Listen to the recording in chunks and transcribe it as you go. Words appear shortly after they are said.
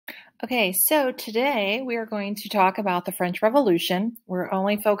Okay, so today we are going to talk about the French Revolution. We're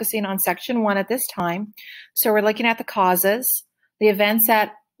only focusing on section one at this time. So we're looking at the causes, the events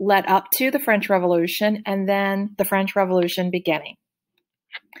that led up to the French Revolution, and then the French Revolution beginning.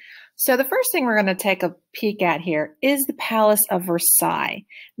 So the first thing we're going to take a peek at here is the Palace of Versailles.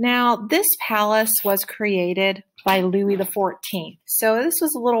 Now, this palace was created by Louis XIV. So this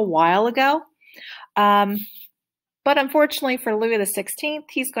was a little while ago. But unfortunately for Louis XVI,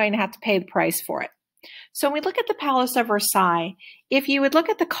 he's going to have to pay the price for it. So when we look at the Palace of Versailles, if you would look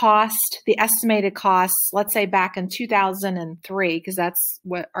at the cost, the estimated costs, let's say back in 2003, because that's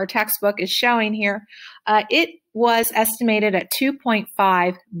what our textbook is showing here, it was estimated at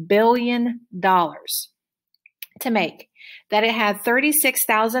 $2.5 billion to make. That it had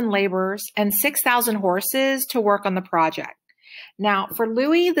 36,000 laborers and 6,000 horses to work on the project. Now, for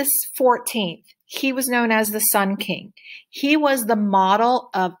Louis XIV, he was known as the Sun King. He was the model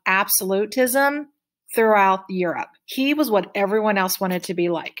of absolutism throughout Europe. He was what everyone else wanted to be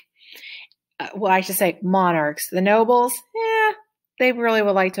like. Well, I should say monarchs. The nobles, they really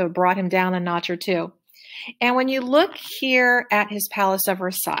would like to have brought him down a notch or two. And when you look here at his Palace of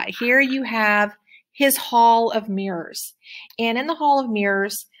Versailles, here you have his Hall of Mirrors. And in the Hall of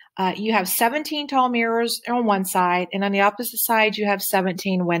Mirrors, you have 17 tall mirrors on one side, and on the opposite side, you have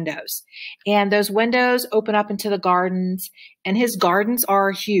 17 windows. And those windows open up into the gardens, and his gardens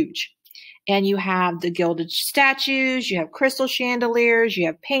are huge. And you have the gilded statues, you have crystal chandeliers, you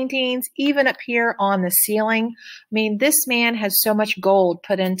have paintings, even up here on the ceiling. I mean, this man has so much gold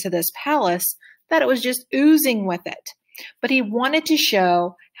put into this palace that it was just oozing with it. But he wanted to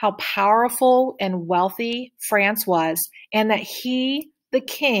show how powerful and wealthy France was, and that he, the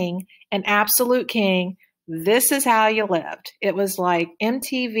king, an absolute king, this is how you lived. It was like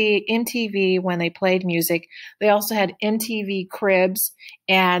MTV when they played music. They also had MTV cribs,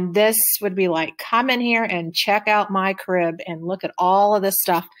 and this would be like, come in here and check out my crib and look at all of the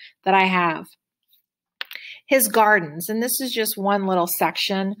stuff that I have. His gardens, and this is just one little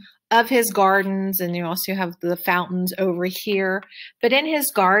section of his gardens, and you also have the fountains over here. But in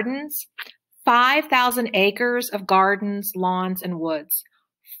his gardens, 5,000 acres of gardens, lawns, and woods,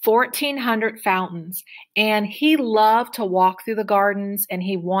 1,400 fountains. And he loved to walk through the gardens, and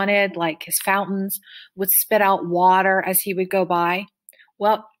he wanted, like, his fountains would spit out water as he would go by.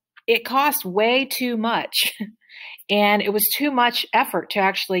 Well, it cost way too much. And it was too much effort to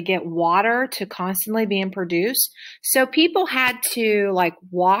actually get water to constantly being produced. So people had to like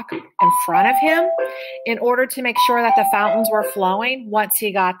walk in front of him in order to make sure that the fountains were flowing once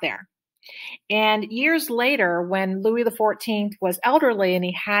he got there. And years later, when Louis XIV was elderly and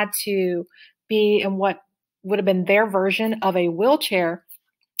he had to be in what would have been their version of a wheelchair,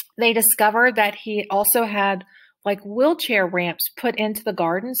 they discovered that he also had like wheelchair ramps put into the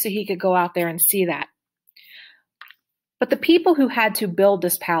garden so he could go out there and see that. But the people who had to build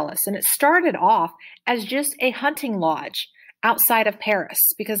this palace, and it started off as just a hunting lodge outside of Paris,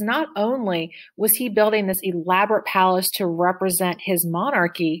 because not only was he building this elaborate palace to represent his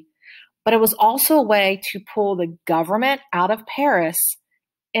monarchy, but it was also a way to pull the government out of Paris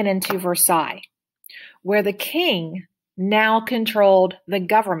and into Versailles, where the king now controlled the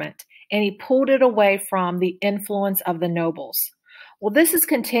government, and he pulled it away from the influence of the nobles. Well, this is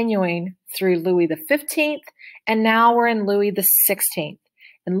continuing through Louis XV, and now we're in Louis XVI.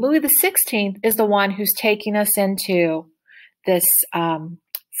 And Louis XVI is the one who's taking us into this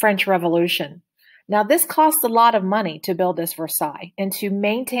French Revolution. Now, this cost a lot of money to build this Versailles and to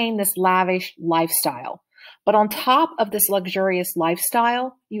maintain this lavish lifestyle. But on top of this luxurious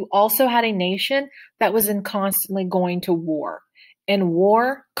lifestyle, you also had a nation that was constantly going to war. And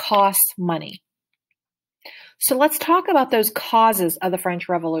war costs money. So let's talk about those causes of the French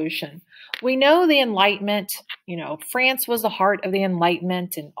Revolution. We know the Enlightenment, France was the heart of the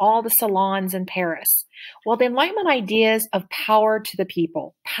Enlightenment and all the salons in Paris. Well, the Enlightenment ideas of power to the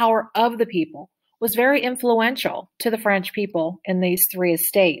people, power of the people, was very influential to the French people in these three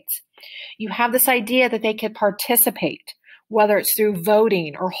estates. You have this idea that they could participate, whether it's through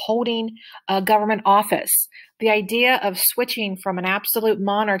voting or holding a government office. The idea of switching from an absolute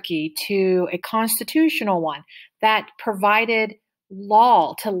monarchy to a constitutional one that provided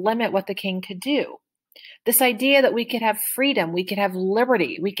law to limit what the king could do. This idea that we could have freedom, we could have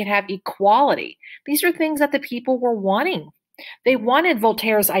liberty, we could have equality. These are things that the people were wanting. They wanted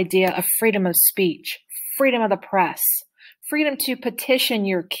Voltaire's idea of freedom of speech, freedom of the press, freedom to petition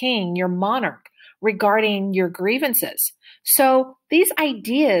your king, your monarch, regarding your grievances. So these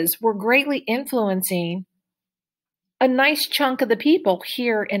ideas were greatly influencing a nice chunk of the people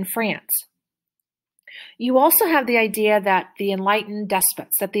here in France. You also have the idea that the enlightened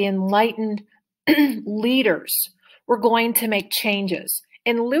despots, that the enlightened leaders were going to make changes.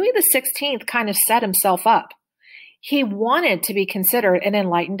 And Louis XVI kind of set himself up. He wanted to be considered an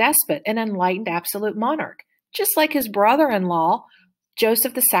enlightened despot, an enlightened absolute monarch, just like his brother-in-law,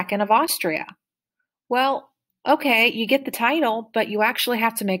 Joseph II of Austria. Well, okay, you get the title, but you actually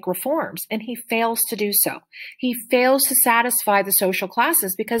have to make reforms, and he fails to do so. He fails to satisfy the social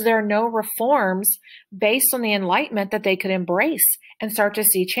classes because there are no reforms based on the Enlightenment that they could embrace and start to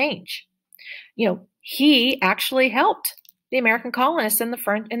see change. He actually helped the American colonists in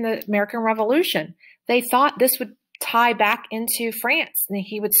the American Revolution. They thought this would tie back into France and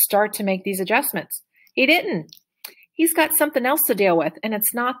he would start to make these adjustments. He didn't. He's got something else to deal with, and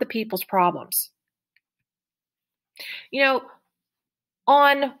it's not the people's problems.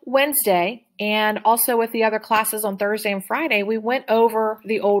 On Wednesday and also with the other classes on Thursday and Friday, we went over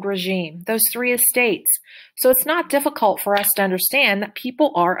the old regime, those 3 estates. So it's not difficult for us to understand that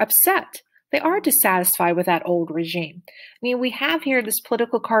people are upset. They are dissatisfied with that old regime. We have here this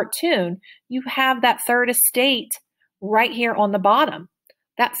political cartoon. You have that 3rd estate right here on the bottom.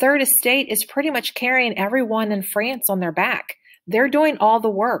 That 3rd estate is pretty much carrying everyone in France on their back. They're doing all the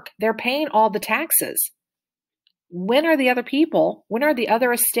work. They're paying all the taxes. When are the other people, when are the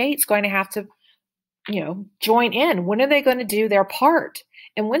other estates going to have to, join in? When are they going to do their part?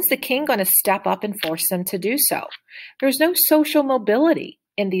 And when's the king going to step up and force them to do so? There's no social mobility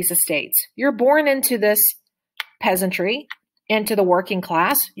in these estates. You're born into this peasantry, into the working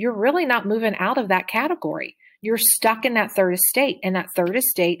class. You're really not moving out of that category. You're stuck in that 3rd estate, and that 3rd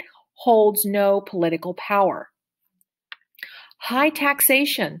estate holds no political power. High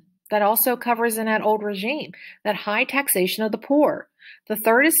taxation. That also covers in that old regime, that high taxation of the poor. The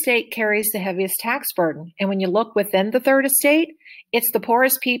 3rd estate carries the heaviest tax burden. And when you look within the 3rd estate, it's the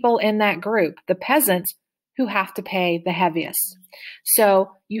poorest people in that group, the peasants, who have to pay the heaviest.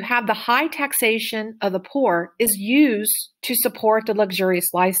 So you have the high taxation of the poor is used to support the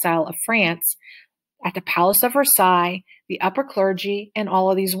luxurious lifestyle of France at the Palace of Versailles, the upper clergy, and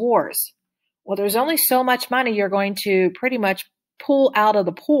all of these wars. Well, there's only so much money you're going to pretty much pull out of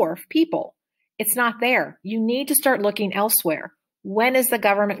the poor people. It's not there. You need to start looking elsewhere. When is the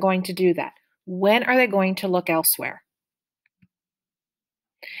government going to do that? When are they going to look elsewhere?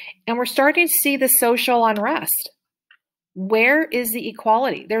 And we're starting to see the social unrest. Where is the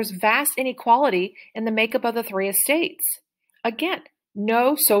equality? There's vast inequality in the makeup of the 3 estates. Again,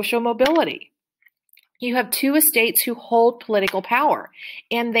 no social mobility. You have 2 estates who hold political power,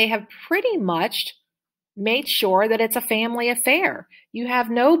 and they have pretty much made sure that it's a family affair. You have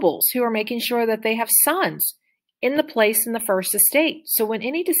nobles who are making sure that they have sons in the place in the 1st estate. So when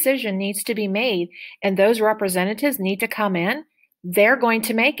any decision needs to be made and those representatives need to come in, they're going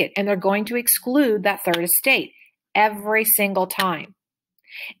to make it, and they're going to exclude that 3rd estate every single time.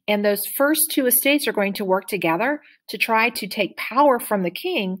 And those first 2 estates are going to work together to try to take power from the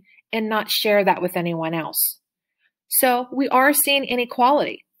king and not share that with anyone else. So we are seeing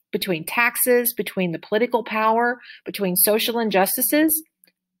inequality between taxes, between the political power, between social injustices.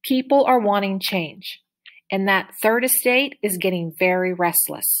 People are wanting change. And that 3rd estate is getting very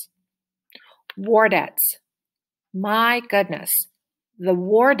restless. War debts. My goodness, the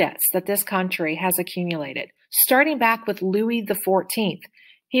war debts that this country has accumulated, starting back with Louis XIV.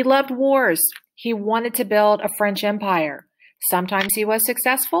 He loved wars. He wanted to build a French empire. Sometimes he was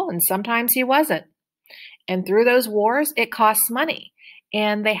successful and sometimes he wasn't. And through those wars, it costs money.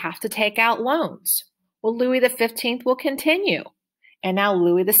 And they have to take out loans. Well, Louis XV will continue. And now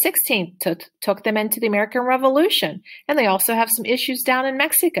Louis XVI took them into the American Revolution. And they also have some issues down in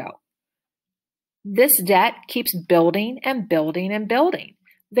Mexico. This debt keeps building and building and building.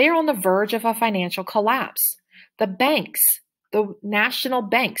 They are on the verge of a financial collapse. The banks, the national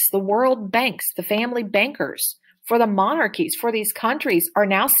banks, the world banks, the family bankers for the monarchies, for these countries are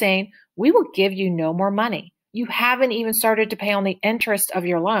now saying, we will give you no more money. You haven't even started to pay on the interest of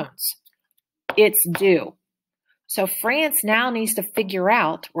your loans. It's due. So France now needs to figure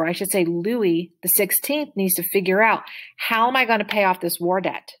out, or I should say Louis XVI needs to figure out, how am I going to pay off this war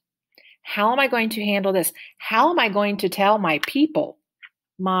debt? How am I going to handle this? How am I going to tell my people,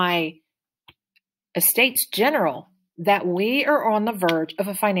 my Estates General, that we are on the verge of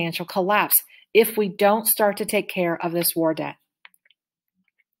a financial collapse if we don't start to take care of this war debt?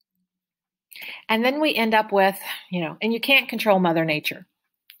 And then we end up with, and you can't control Mother Nature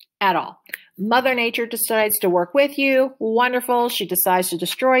at all. Mother Nature decides to work with you. Wonderful. She decides to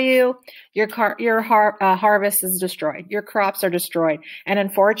destroy you. Your harvest is destroyed. Your crops are destroyed. And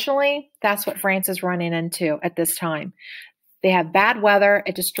unfortunately, that's what France is running into at this time. They have bad weather.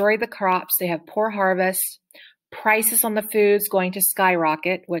 It destroyed the crops. They have poor harvests. Prices on the foods going to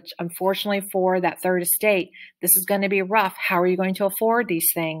skyrocket, which unfortunately for that third estate, this is going to be rough. How are you going to afford these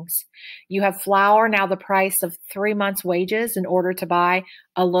things? You have flour, now the price of 3 months' wages in order to buy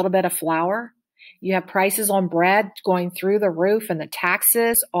a little bit of flour. You have prices on bread going through the roof, and the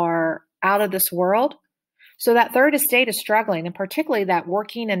taxes are out of this world. So that third estate is struggling, and particularly that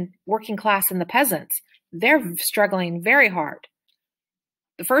working class and the peasants, they're struggling very hard.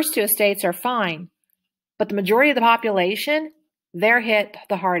 The first two estates are fine, but the majority of the population, they're hit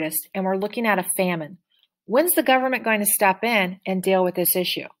the hardest, and we're looking at a famine. When's the government going to step in and deal with this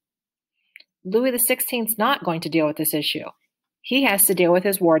issue? Louis XVI is not going to deal with this issue. He has to deal with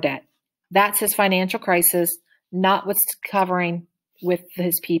his war debt. That's his financial crisis, not what's covering with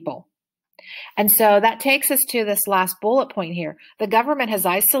his people. And so that takes us to this last bullet point here. The government has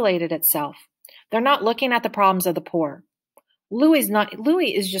isolated itself. They're not looking at the problems of the poor. Louis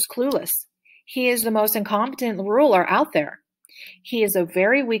is just clueless. He is the most incompetent ruler out there. He is a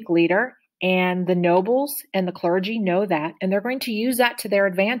very weak leader, and the nobles and the clergy know that, and they're going to use that to their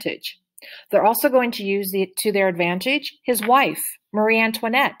advantage. They're also going to use to their advantage his wife, Marie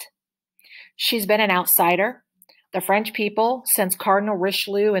Antoinette. She's been an outsider. The French people, since Cardinal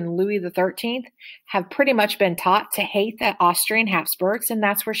Richelieu and Louis XIII, have pretty much been taught to hate the Austrian Habsburgs, and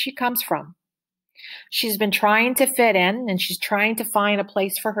that's where she comes from. She's been trying to fit in, and she's trying to find a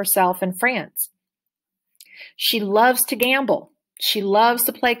place for herself in France. She loves to gamble. She loves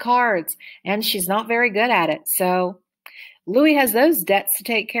to play cards, and she's not very good at it. So Louis has those debts to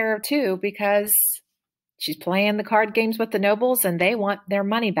take care of too, because she's playing the card games with the nobles, and they want their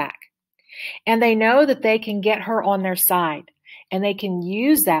money back. And they know that they can get her on their side, and they can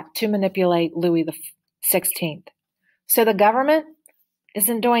use that to manipulate Louis XVI. So the government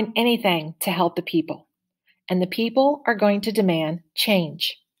isn't doing anything to help the people, and the people are going to demand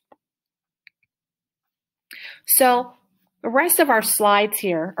change. So the rest of our slides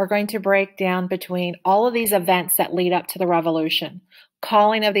here are going to break down between all of these events that lead up to the revolution.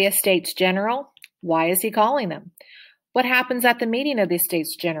 Calling of the Estates General. Why is he calling them? What happens at the meeting of the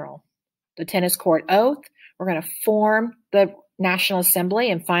Estates General? The tennis court oath. We're going to form the National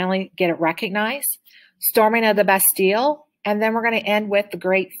Assembly and finally get it recognized. Storming of the Bastille. And then we're going to end with the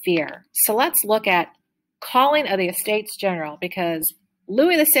Great Fear. So let's look at calling of the Estates General, because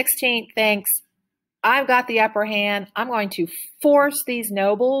Louis XVI thinks, I've got the upper hand. I'm going to force these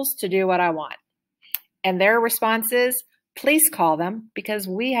nobles to do what I want. And their response is, please call them, because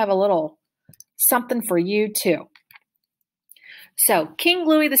we have a little something for you too. So King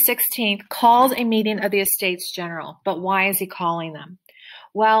Louis XVI calls a meeting of the Estates General, but why is he calling them?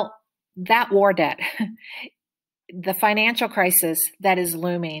 Well, that war debt, the financial crisis that is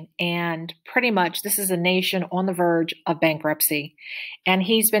looming, and pretty much this is a nation on the verge of bankruptcy. And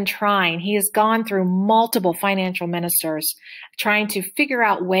he has gone through multiple financial ministers trying to figure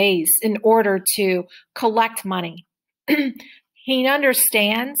out ways in order to collect money. He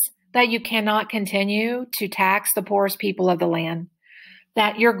understands that you cannot continue to tax the poorest people of the land,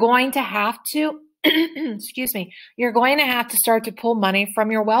 that you're going to have to, you're going to have to start to pull money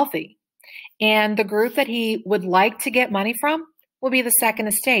from your wealthy. And the group that he would like to get money from will be the second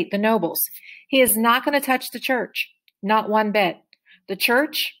estate, the nobles. He is not going to touch the church, not one bit. The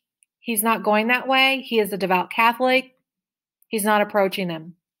church, he's not going that way. He is a devout Catholic. He's not approaching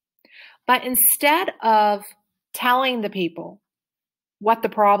them. But instead of telling the people what the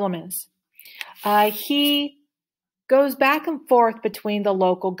problem is, he goes back and forth between the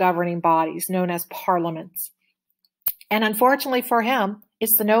local governing bodies known as parliaments. And unfortunately for him,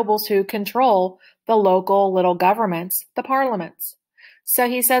 it's the nobles who control the local little governments, the parliaments. So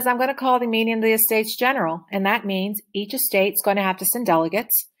he says, I'm going to call the meeting of the Estates General. And that means each estate's going to have to send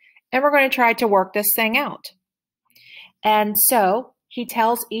delegates. And we're going to try to work this thing out. And so he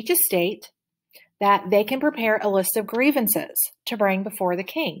tells each estate that they can prepare a list of grievances to bring before the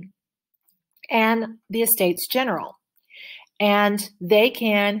king and the Estates General. And they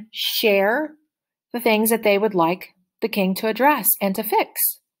can share the things that they would like the king to address and to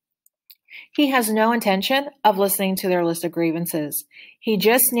fix. He has no intention of listening to their list of grievances. He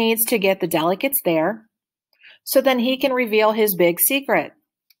just needs to get the delegates there so then he can reveal his big secret.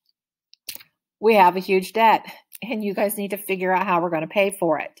 We have a huge debt, and you guys need to figure out how we're going to pay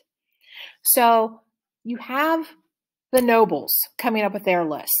for it. So you have the nobles coming up with their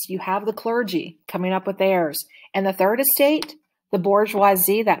lists. You have the clergy coming up with theirs. And the third estate, the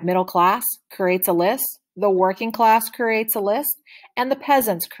bourgeoisie, that middle class, creates a list. The working class creates a list, and the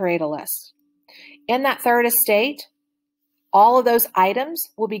peasants create a list. In that third estate, all of those items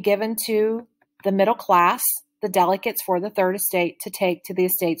will be given to the middle class the delegates for the third estate to take to the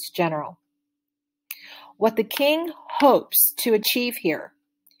Estates General. What the king hopes to achieve here,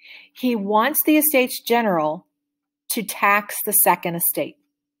 he wants the Estates General to tax the second estate.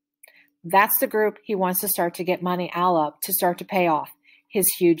 That's the group he wants to start to get money out of to start to pay off his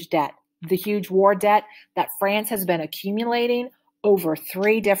huge debt, the huge war debt that France has been accumulating over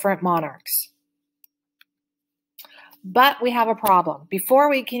 3 different monarchs. But we have a problem. Before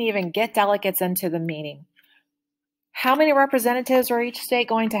we can even get delegates into the meeting, how many representatives are each state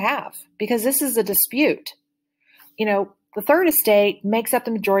going to have? Because this is a dispute. You know, the third estate makes up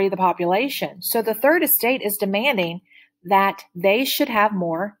the majority of the population. So the third estate is demanding that they should have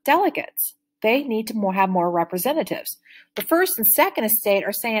more delegates. They need to have more representatives. The first and second estate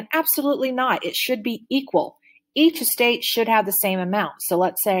are saying absolutely not. It should be equal. Each estate should have the same amount. So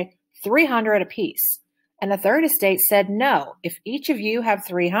let's say 300 apiece. And the third estate said, no, if each of you have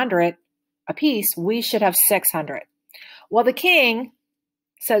 300 apiece, we should have 600. Well, the king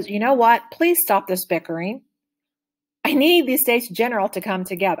says, you know what? Please stop this bickering. I need the Estates General to come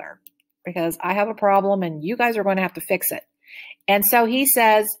together because I have a problem and you guys are going to have to fix it. And so he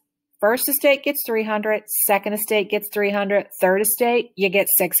says, first estate gets 300, second estate gets 300, third estate, you get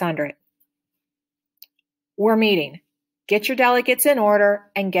 600. We're meeting. Get your delegates in order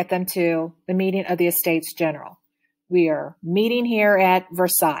and get them to the meeting of the Estates General. We are meeting here at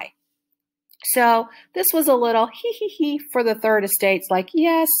Versailles. So this was a little hee for the third estates, like,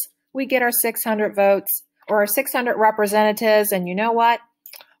 yes, we get our 600 votes or our 600 representatives. And you know what?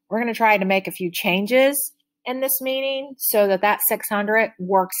 We're going to try to make a few changes in this meeting so that that 600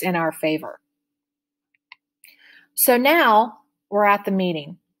 works in our favor. So now we're at the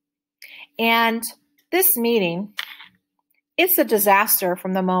meeting. And this meeting, it's a disaster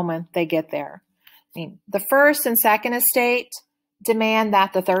from the moment they get there. I mean, the first and second estate demand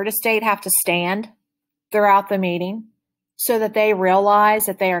that the third estate have to stand throughout the meeting so that they realize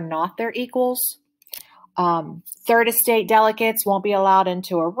that they are not their equals. Third estate delegates won't be allowed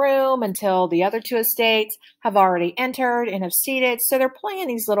into a room until the other 2 estates have already entered and have seated. So they're playing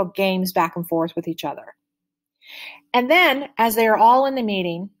these little games back and forth with each other. And then as they are all in the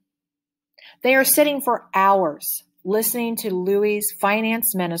meeting, they are sitting for hours listening to Louis's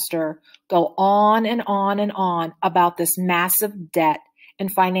finance minister go on and on and on about this massive debt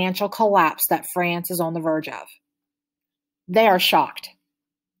and financial collapse that France is on the verge of. They are shocked.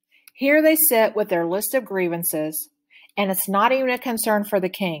 Here they sit with their list of grievances, and it's not even a concern for the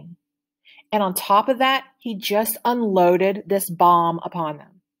king. And on top of that, he just unloaded this bomb upon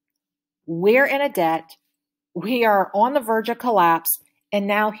them. We're in a debt. We are on the verge of collapse, and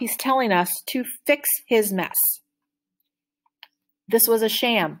now he's telling us to fix his mess. This was a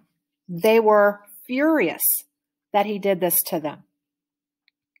sham. They were furious that he did this to them.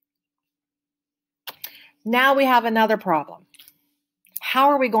 Now we have another problem.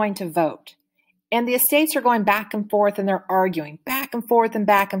 How are we going to vote? And the estates are going back and forth and they're arguing back and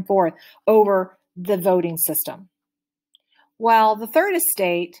forth over the voting system. Well, the third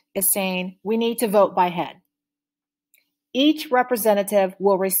estate is saying we need to vote by head. Each representative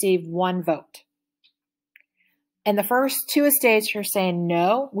will receive 1 vote. And the first 2 estates are saying,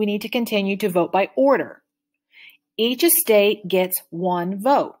 no, we need to continue to vote by order. Each estate gets 1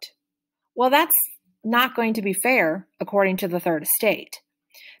 vote. Well, that's not going to be fair, according to the third estate.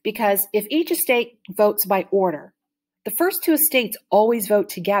 Because if each estate votes by order, the first 2 estates always vote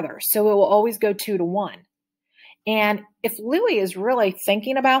together, so it will always go 2 to 1. And if Louis is really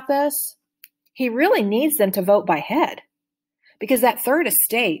thinking about this, he really needs them to vote by head. Because that third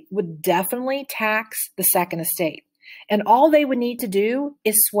estate would definitely tax the second estate. And all they would need to do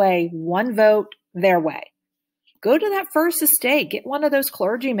is sway 1 vote their way. Go to that first estate, get one of those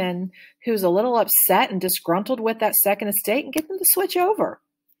clergymen who's a little upset and disgruntled with that second estate and get them to switch over.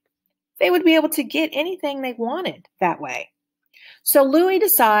 They would be able to get anything they wanted that way. So Louis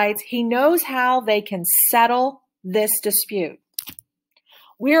decides he knows how they can settle this dispute.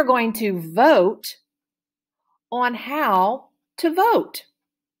 We are going to vote on how to vote.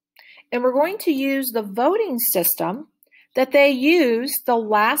 And we're going to use the voting system that they used the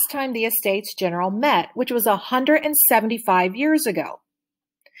last time the Estates General met, which was 175 years ago.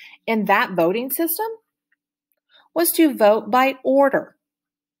 And that voting system was to vote by order.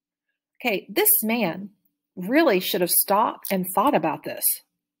 Okay, this man really should have stopped and thought about this.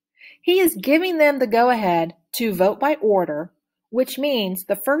 He is giving them the go-ahead to vote by order, which means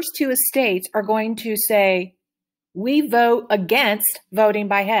the first 2 estates are going to say, we vote against voting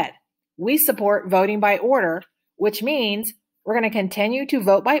by head. We support voting by order, which means we're going to continue to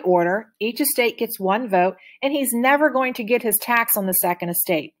vote by order. Each estate gets 1 vote, and he's never going to get his tax on the second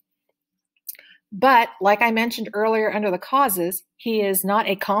estate. But like I mentioned earlier under the causes, he is not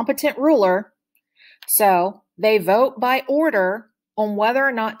a competent ruler. So they vote by order on whether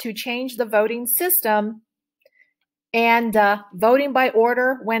or not to change the voting system. And voting by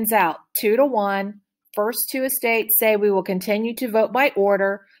order wins out 2-1. First two estates say we will continue to vote by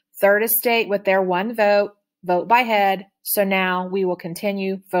order. Third estate with their one vote, vote by head. So now we will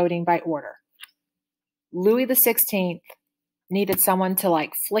continue voting by order. Louis XVI needed someone to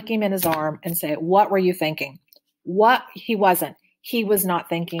like flick him in his arm and say, what were you thinking? What? He wasn't. He was not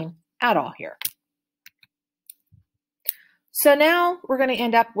thinking at all here. So now we're going to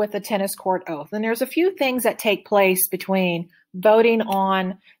end up with the tennis court oath. And there's a few things that take place between voting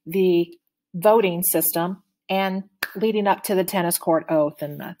on the voting system and leading up to the tennis court oath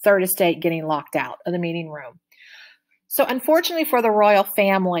and the third estate getting locked out of the meeting room. So unfortunately for the royal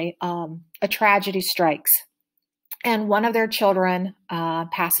family, a tragedy strikes and one of their children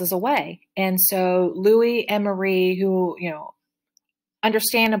passes away. And so Louis and Marie, who,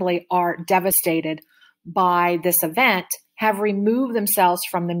 understandably are devastated by this event, have removed themselves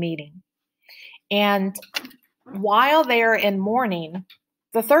from the meeting. And while they're in mourning,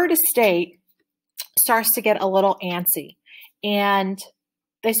 the third estate starts to get a little antsy and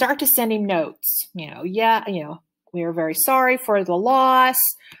they start to send him notes. We are very sorry for the loss.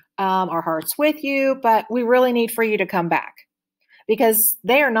 Our heart's with you, but we really need for you to come back because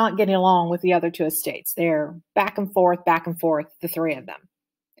they are not getting along with the other two estates. They're back and forth, the three of them.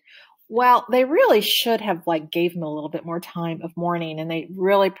 Well, they really should have gave him a little bit more time of mourning, and they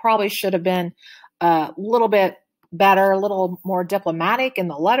really probably should have been a little bit better, a little more diplomatic in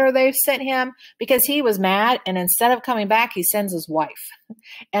the letter they've sent him because he was mad. And instead of coming back, he sends his wife.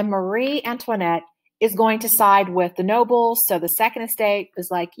 And Marie Antoinette is going to side with the nobles. So the second estate is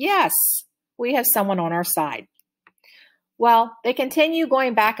like, yes, we have someone on our side. Well, they continue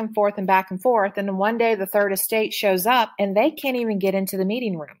going back and forth. And then one day the third estate shows up and they can't even get into the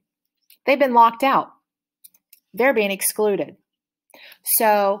meeting room. They've been locked out. They're being excluded.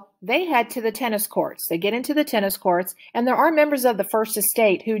 So they head to the tennis courts. They get into the tennis courts, and there are members of the first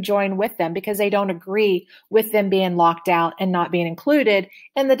estate who join with them because they don't agree with them being locked out and not being included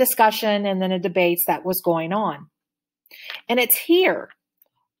in the discussion and then the debates that was going on. And it's here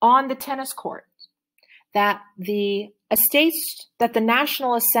on the tennis court that the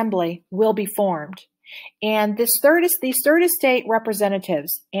National Assembly will be formed. And these third estate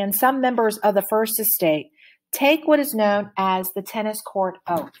representatives and some members of the first estate take what is known as the tennis court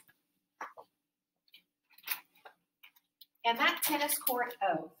oath. And that tennis court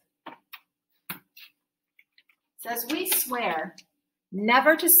oath says, we swear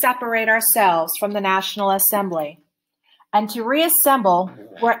never to separate ourselves from the National Assembly and to reassemble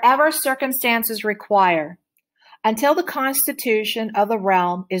wherever circumstances require, until the Constitution of the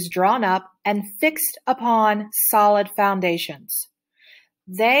realm is drawn up and fixed upon solid foundations.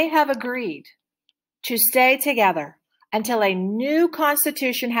 They have agreed to stay together until a new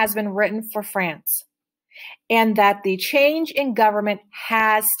constitution has been written for France, and that the change in government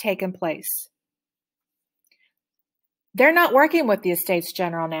has taken place. They're not working with the Estates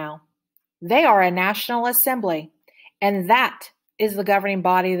General now. They are a National Assembly, and that is the governing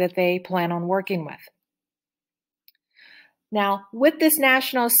body that they plan on working with. Now, with this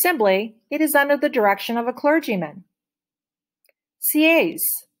National Assembly, it is under the direction of a clergyman. Sieyès,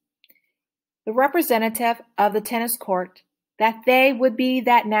 the representative of the tennis court, that they would be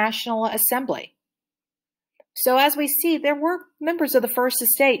that National Assembly. So as we see, there were members of the First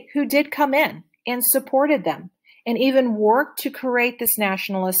Estate who did come in and supported them and even worked to create this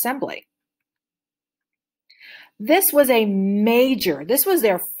National Assembly. This was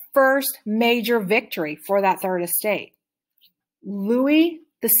their first major victory for that Third Estate. Louis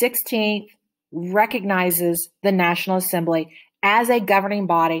XVI recognizes the National Assembly as a governing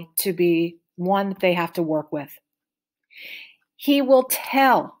body to be one that they have to work with. He will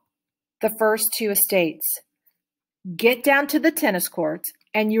tell the first two estates, get down to the tennis courts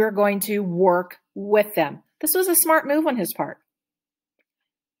and you are going to work with them. This was a smart move on his part.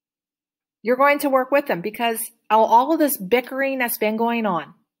 You're going to work with them because all of this bickering that's been going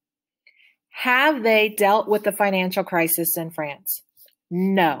on, have they dealt with the financial crisis in France?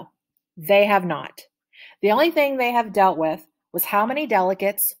 No, they have not. The only thing they have dealt with was how many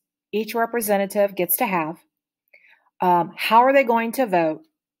delegates each representative gets to have, how are they going to vote,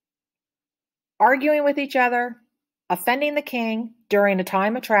 arguing with each other, offending the king during a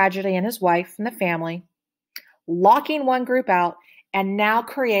time of tragedy and his wife and the family, locking one group out, and now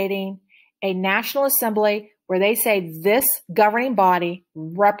creating a National Assembly where they say this governing body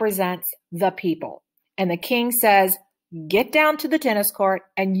represents the people. And the king says, get down to the tennis court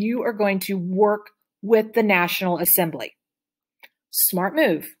and you are going to work with the National Assembly. Smart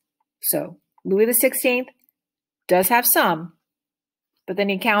move. So Louis XVI does have some, but then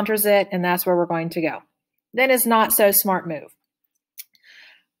he counters it, and that's where we're going to go. Then it's not so smart move.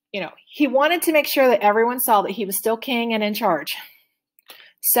 He wanted to make sure that everyone saw that he was still king and in charge.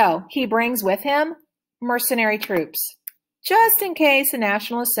 So he brings with him mercenary troops, just in case the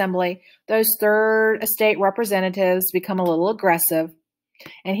National Assembly, those third estate representatives, become a little aggressive,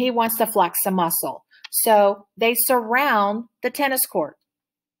 and he wants to flex some muscle. So they surround the tennis court.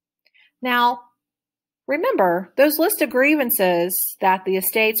 Now, remember, those list of grievances that the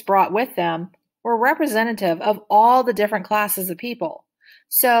estates brought with them were representative of all the different classes of people.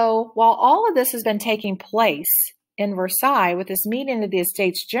 So while all of this has been taking place in Versailles with this meeting of the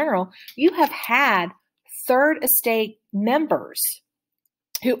Estates General, you have had third estate members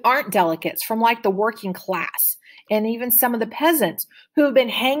who aren't delegates from like the working class and even some of the peasants who have been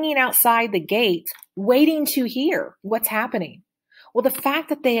hanging outside the gates waiting to hear what's happening. Well, the fact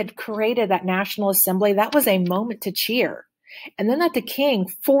that they had created that National Assembly, that was a moment to cheer. And then that the king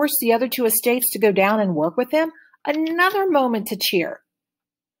forced the other two estates to go down and work with him, another moment to cheer.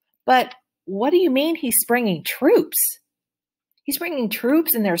 But what do you mean he's bringing troops? He's bringing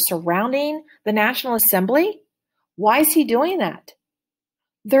troops and they're surrounding the National Assembly? Why is he doing that?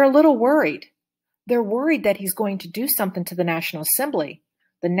 They're a little worried. They're worried that he's going to do something to the National Assembly.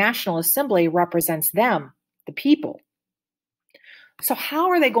 The National Assembly represents them, the people. So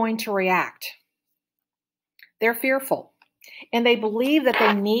how are they going to react? They're fearful, and they believe that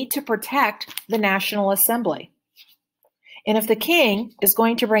they need to protect the National Assembly. And if the king is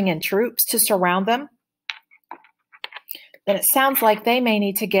going to bring in troops to surround them, then it sounds like they may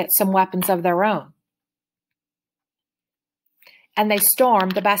need to get some weapons of their own. And they storm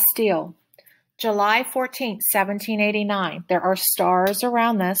the Bastille. July 14th, 1789. There are stars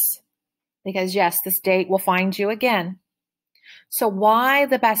around this because, yes, this date will find you again. So why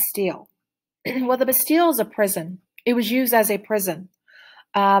the Bastille? Well, the Bastille is a prison. It was used as a prison.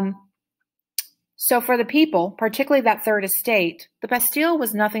 So for the people, particularly that third estate, the Bastille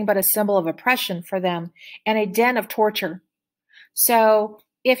was nothing but a symbol of oppression for them and a den of torture. So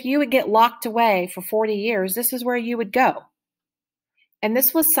if you would get locked away for 40 years, this is where you would go. And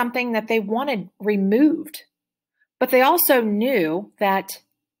this was something that they wanted removed. But they also knew that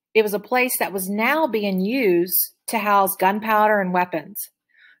it was a place that was now being used to house gunpowder and weapons.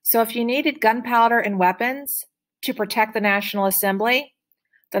 So if you needed gunpowder and weapons to protect the National Assembly,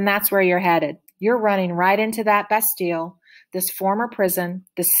 then that's where you're headed. You're running right into that Bastille, this former prison,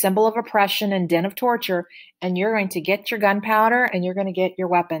 this symbol of oppression and den of torture, and you're going to get your gunpowder and you're going to get your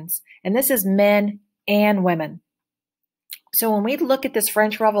weapons. And this is men and women. So when we look at this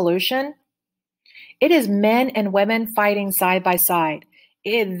French Revolution, it is men and women fighting side by side.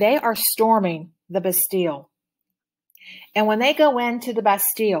 They are storming the Bastille. And when they go into the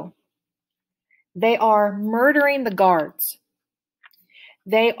Bastille, they are murdering the guards.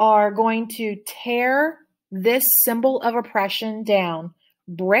 They are going to tear this symbol of oppression down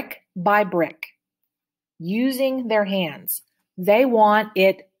brick by brick using their hands. They want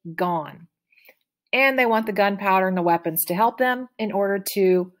it gone. And they want the gunpowder and the weapons to help them in order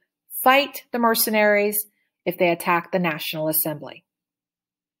to fight the mercenaries if they attack the National Assembly.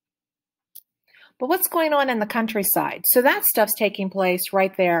 But what's going on in the countryside? So that stuff's taking place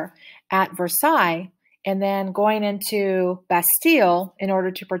right there at Versailles and then going into Bastille in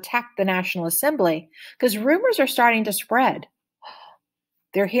order to protect the National Assembly because rumors are starting to spread.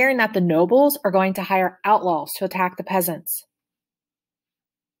 They're hearing that the nobles are going to hire outlaws to attack the peasants.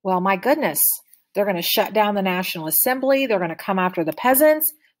 Well, my goodness, they're going to shut down the National Assembly. They're going to come after the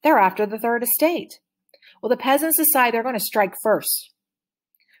peasants. They're after the third estate. Well, the peasants decide they're going to strike first.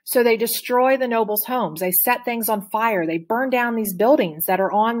 So they destroy the nobles' homes. They set things on fire. They burn down these buildings that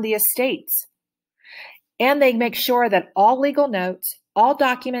are on the estates. And they make sure that all legal notes, all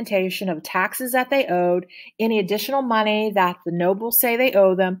documentation of taxes that they owed, any additional money that the nobles say they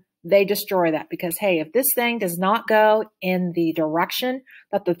owe them, they destroy that. Because, hey, if this thing does not go in the direction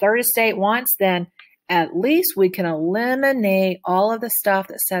that the third estate wants, then at least we can eliminate all of the stuff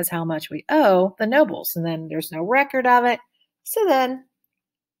that says how much we owe the nobles. And then there's no record of it. So then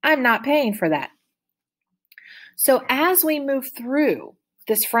I'm not paying for that. So as we move through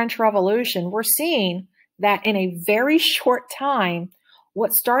this French Revolution, we're seeing that in a very short time,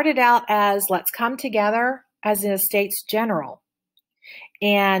 what started out as let's come together as an Estates General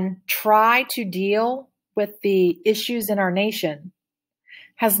and try to deal with the issues in our nation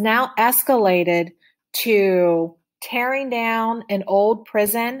has now escalated to tearing down an old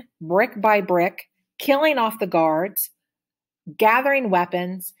prison brick by brick, killing off the guards, gathering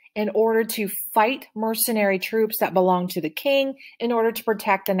weapons in order to fight mercenary troops that belong to the king in order to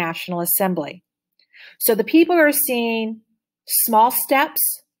protect the National Assembly. So the people are seeing small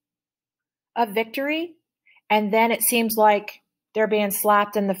steps of victory, and then it seems like they're being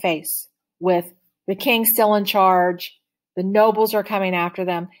slapped in the face with the king still in charge. The nobles are coming after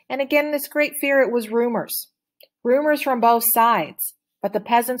them. And again, this great fear, it was rumors. Rumors from both sides. But the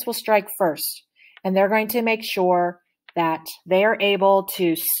peasants will strike first. And they're going to make sure that they are able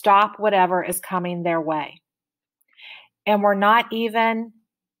to stop whatever is coming their way. And we're not even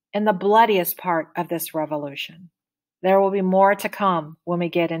in the bloodiest part of this revolution. There will be more to come when we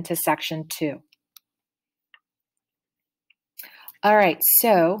get into section 2. All right,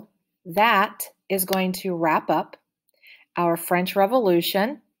 so that is going to wrap up our French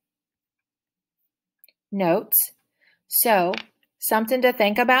Revolution notes. So, something to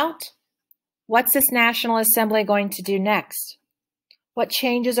think about. What's this National Assembly going to do next? What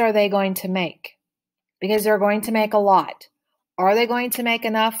changes are they going to make? Because they're going to make a lot. Are they going to make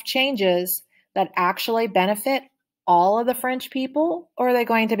enough changes that actually benefit all of the French people, or are they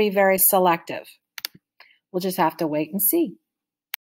going to be very selective? We'll just have to wait and see.